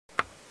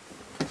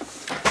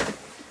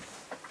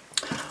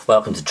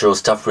Welcome to Draw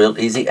Stuff Real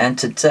Easy, and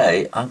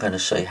today I'm going to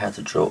show you how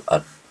to draw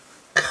a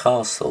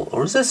castle.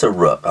 Or is this a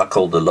rook? I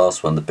called the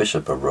last one the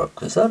bishop a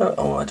rook. Is that a...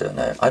 oh, I don't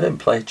know. I don't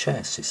play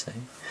chess, you see.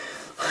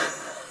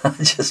 I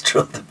just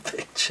draw the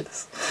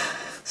pictures.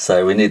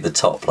 So we need the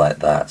top like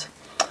that.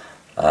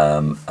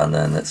 And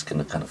then it's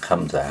going to kind of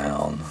come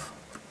down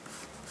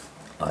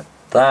like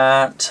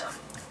that.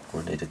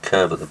 We need a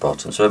curve at the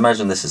bottom. So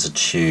imagine this is a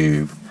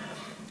tube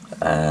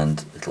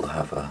and it'll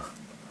have a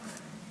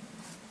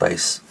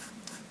base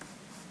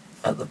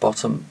at the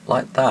bottom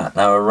like that.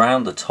 Now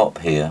around the top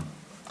here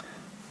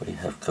we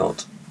have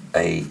got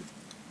a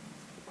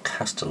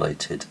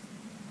castellated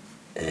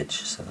edge,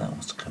 so that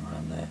wants to come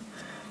around there,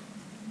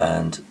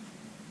 and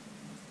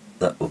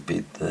that will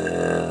be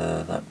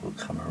there, that will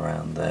come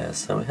around there.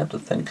 So we have to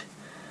think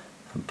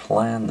and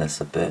plan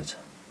this a bit.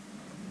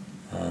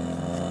 So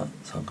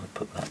I'm going to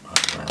put that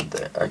right around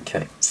there.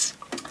 Okay.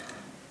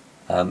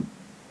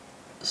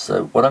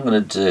 So what I'm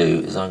going to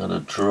do is I'm going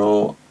to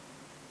draw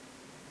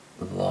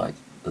like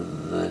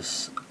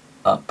this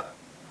up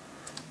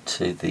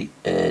to the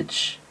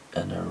edge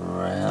and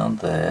around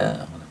there.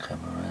 I'm going to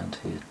come around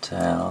here,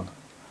 down,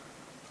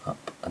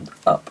 up and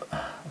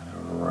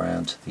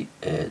around to the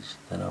edge.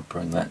 Then I'll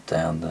bring that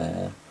down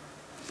there,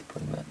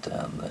 bring that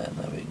down there, and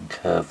then we can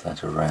curve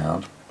that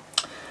around.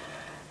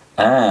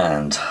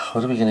 And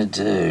what are we going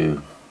to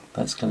do?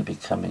 That's going to be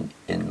coming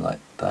in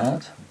like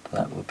that.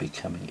 That will be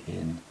coming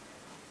in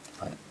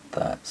like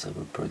that. So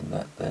we'll bring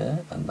that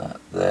there and that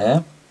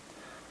there.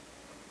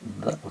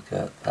 That will go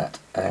at that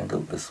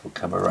angle. This will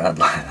come around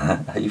like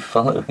that. Are you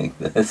following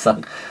this?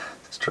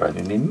 It's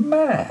driving me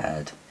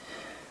mad.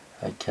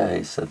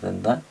 Okay, so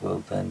then that will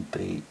then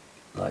be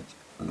like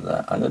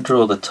that. I'm going to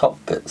draw the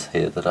top bits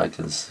here that I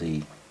can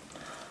see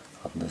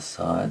on this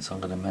side. So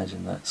I'm going to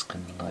imagine that's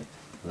going to like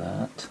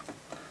that.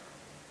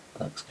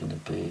 That's going to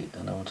be,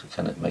 and I want to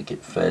kind of make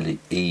it fairly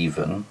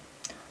even.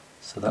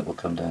 So that will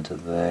come down to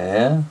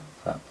there.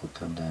 That will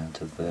come down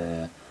to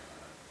there.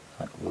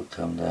 That will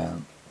come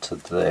down to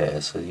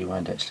there, so you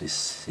won't actually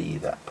see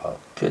that part.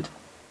 Good.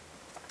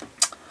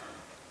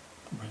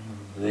 Bring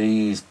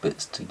these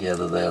bits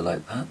together there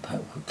like that.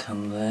 That will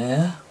come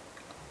there.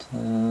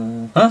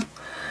 And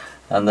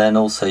then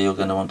also you're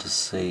going to want to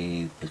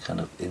see the kind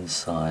of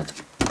inside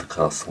the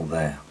castle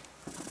there.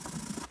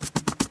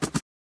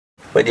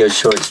 When you're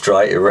sure it's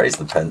dry, erase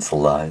the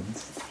pencil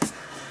lines.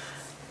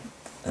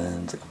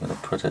 And I'm going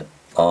to put it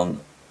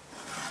on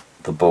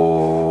the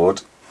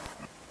board.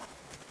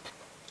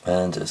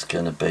 And it's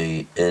going to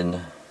be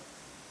in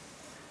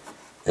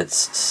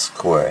its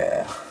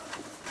square.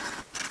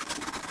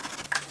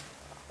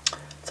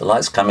 If the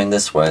light's coming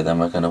this way, then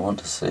we're going to want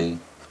to see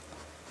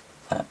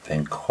that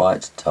being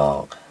quite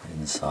dark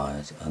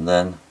inside, and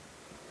then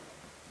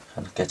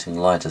kind of getting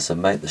lighter, so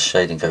make the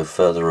shading go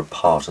further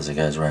apart as it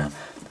goes around.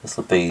 This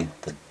will be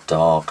the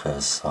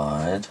darker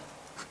side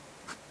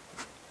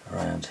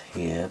around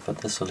here, but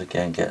this will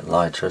again get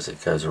lighter as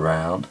it goes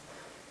around.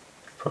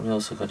 Probably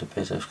also got a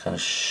bit of kind of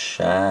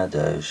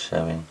shadow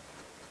showing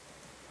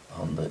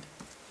on the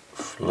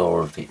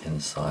floor of the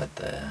inside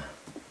there.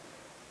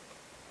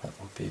 That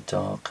will be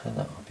darker,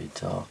 that will be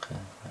darker,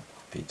 that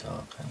will be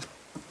darker.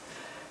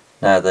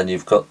 Now then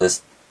you've got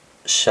this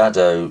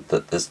shadow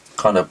that there's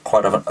kind of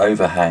quite of an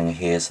overhang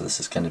here, so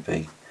this is going to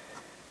be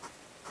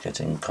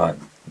getting quite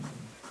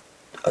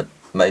a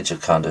major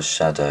kind of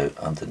shadow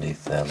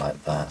underneath there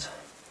like that.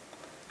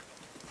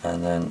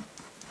 And then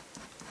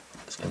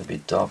it's going to be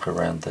dark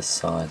around this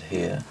side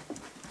here,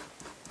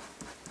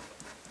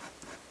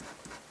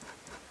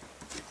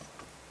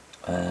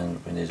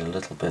 and we need a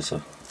little bit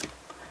of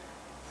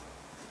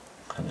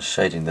kind of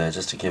shading there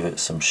just to give it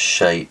some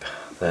shape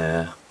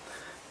there.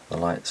 The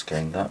light's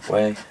going that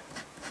way,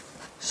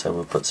 so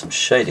we'll put some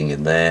shading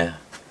in there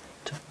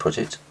to put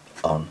it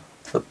on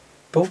the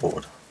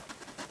board.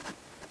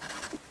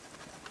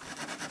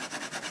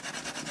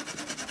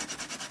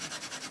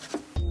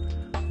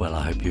 Well,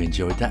 I hope you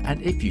enjoyed that,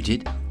 and if you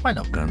did, why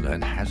not go and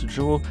learn how to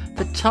draw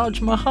the Taj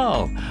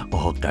Mahal,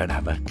 or go and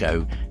have a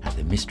go at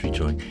the mystery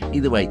drawing.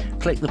 Either way,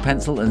 click the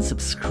pencil and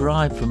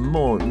subscribe for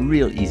more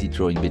real easy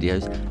drawing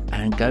videos,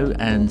 and go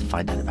and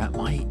find out about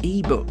my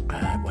ebook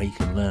where you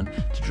can learn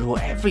to draw.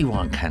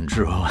 Everyone can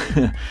draw.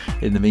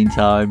 In the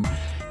meantime,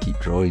 keep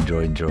drawing,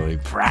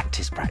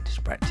 practice,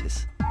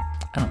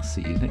 and I'll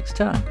see you next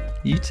time.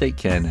 You take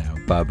care now.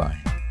 Bye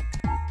bye.